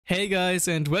Hey guys,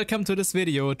 and welcome to this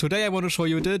video. Today I want to show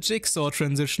you the jigsaw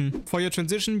transition. For your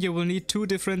transition you will need two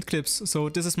different clips. So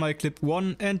this is my clip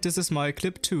 1 and this is my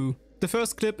clip 2. The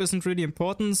first clip isn't really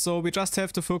important, so we just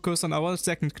have to focus on our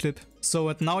second clip.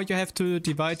 So now you have to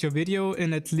divide your video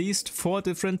in at least 4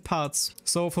 different parts.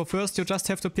 So for first you just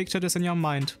have to picture this in your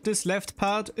mind. This left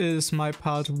part is my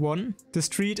part 1, the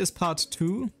street is part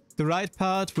 2, the right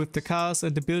part with the cars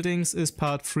and the buildings is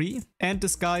part 3, and the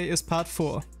sky is part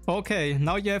 4. Okay,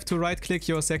 now you have to right click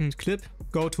your second clip,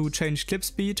 go to change clip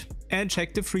speed and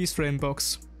check the freeze frame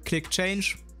box. Click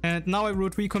change, and now I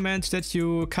would recommend that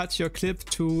you cut your clip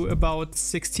to about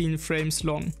 16 frames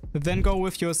long. Then go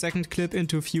with your second clip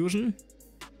into Fusion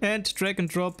and drag and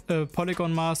drop a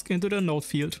polygon mask into the node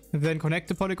field. Then connect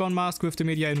the polygon mask with the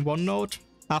media in one node.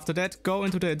 After that go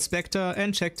into the inspector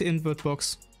and check the invert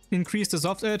box. Increase the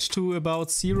soft edge to about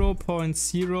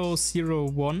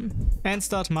 0.001 and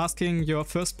start masking your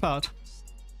first part.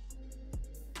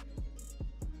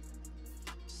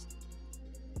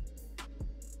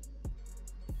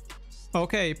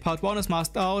 Okay, part 1 is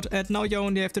masked out and now you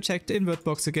only have to check the invert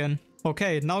box again.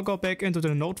 Okay, now go back into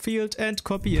the node field and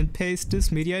copy and paste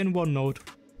this media in one node.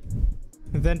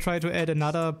 Then try to add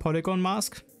another polygon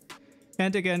mask.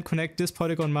 And again connect this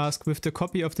polygon mask with the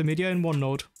copy of the media in one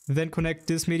node. Then connect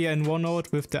this media in one node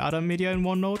with the other media in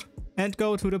one node. And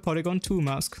go to the polygon 2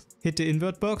 mask. Hit the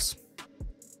invert box.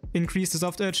 Increase the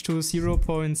soft edge to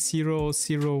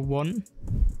 0.001.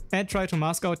 And try to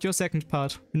mask out your second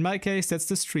part. In my case that's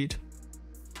the street.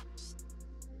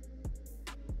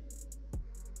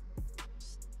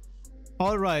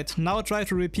 Alright, now try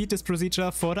to repeat this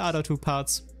procedure for the other two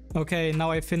parts. Okay,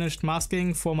 now I finished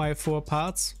masking for my 4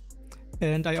 parts.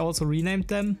 And I also renamed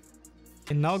them.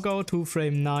 And now go to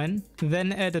frame 9,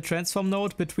 then add a transform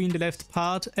node between the left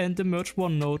part and the merge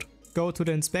 1 node. Go to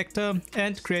the inspector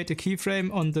and create a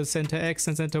keyframe on the center X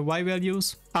and center Y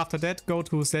values. After that go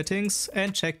to settings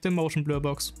and check the motion blur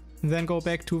box. Then go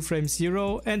back to frame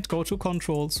 0 and go to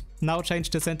controls. Now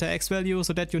change the center X value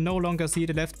so that you no longer see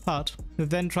the left part.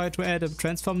 Then try to add a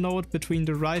transform node between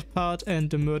the right part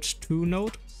and the merge 2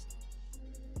 node.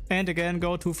 And again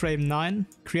go to frame 9,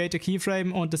 create a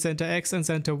keyframe on the center X and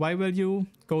center Y value,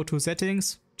 go to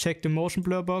settings, check the motion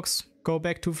blur box, go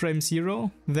back to frame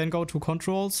 0, then go to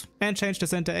controls and change the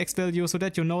center X value so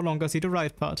that you no longer see the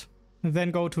right part.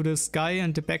 Then go to the sky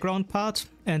and the background part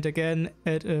and again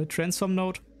add a transform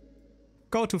node.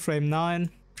 Go to frame 9,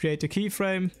 create a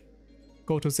keyframe,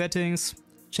 go to settings,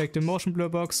 check the motion blur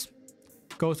box,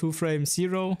 go to frame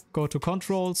 0, go to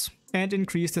controls and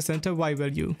increase the center Y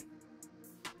value.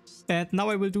 And now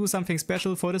I will do something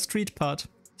special for the street part.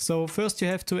 So first you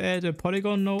have to add a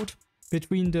polygon node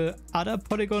between the other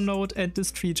polygon node and the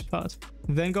street part.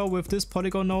 Then go with this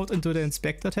polygon node into the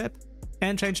inspector tab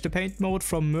and change the paint mode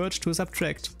from merge to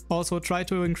subtract. Also try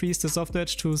to increase the soft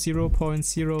edge to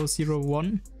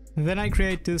 0.001. Then I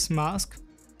create this mask.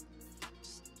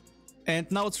 And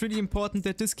now it's really important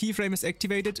that this keyframe is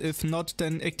activated. If not,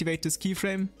 then activate this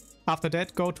keyframe. After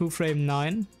that go to frame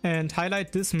 9 and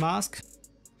highlight this mask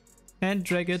and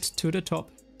drag it to the top.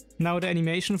 Now the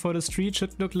animation for the street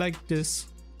should look like this.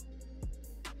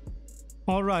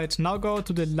 Alright, now go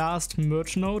to the last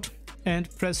merge node and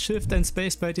press shift and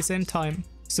spacebar at the same time.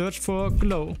 Search for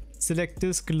glow. Select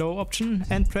this glow option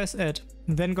and press add.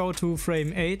 Then go to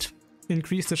frame 8,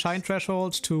 increase the shine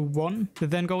threshold to 1,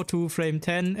 then go to frame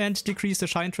 10 and decrease the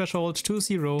shine threshold to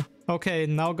 0. Okay,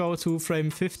 now go to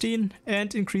frame 15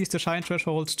 and increase the shine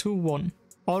threshold to 1.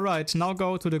 Alright, now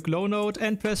go to the glow node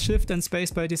and press shift and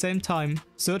spacebar at the same time.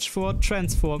 Search for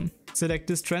transform. Select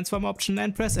this transform option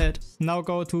and press add. Now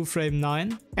go to frame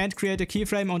 9 and create a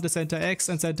keyframe on the center X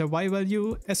and center Y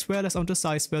value as well as on the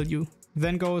size value.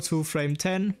 Then go to frame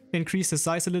 10, increase the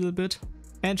size a little bit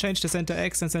and change the center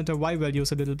X and center Y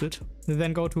values a little bit.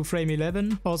 Then go to frame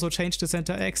 11, also change the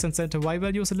center X and center Y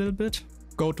values a little bit.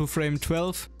 Go to frame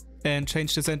 12 and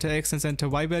change the center X and center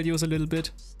Y values a little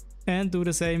bit. And do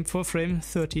the same for frame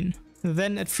 13.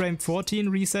 Then at frame 14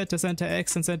 reset the center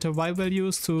X and center Y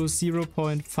values to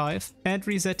 0.5 and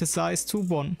reset the size to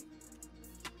 1.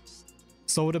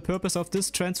 So the purpose of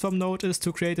this transform node is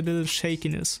to create a little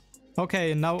shakiness.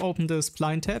 Okay, now open the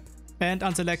spline tab and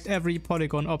unselect every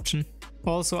polygon option.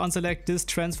 Also unselect this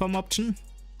transform option.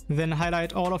 Then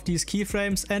highlight all of these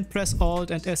keyframes and press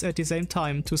Alt and S at the same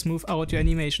time to smooth out your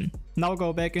animation. Now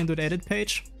go back into the edit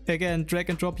page. Again drag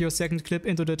and drop your second clip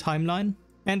into the timeline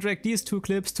and drag these 2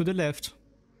 clips to the left.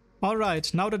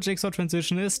 Alright, now the jigsaw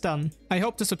transition is done. I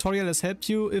hope this tutorial has helped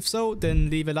you. If so, then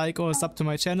leave a like or a sub to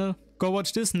my channel. Go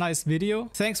watch this nice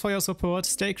video. Thanks for your support,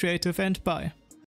 stay creative and bye.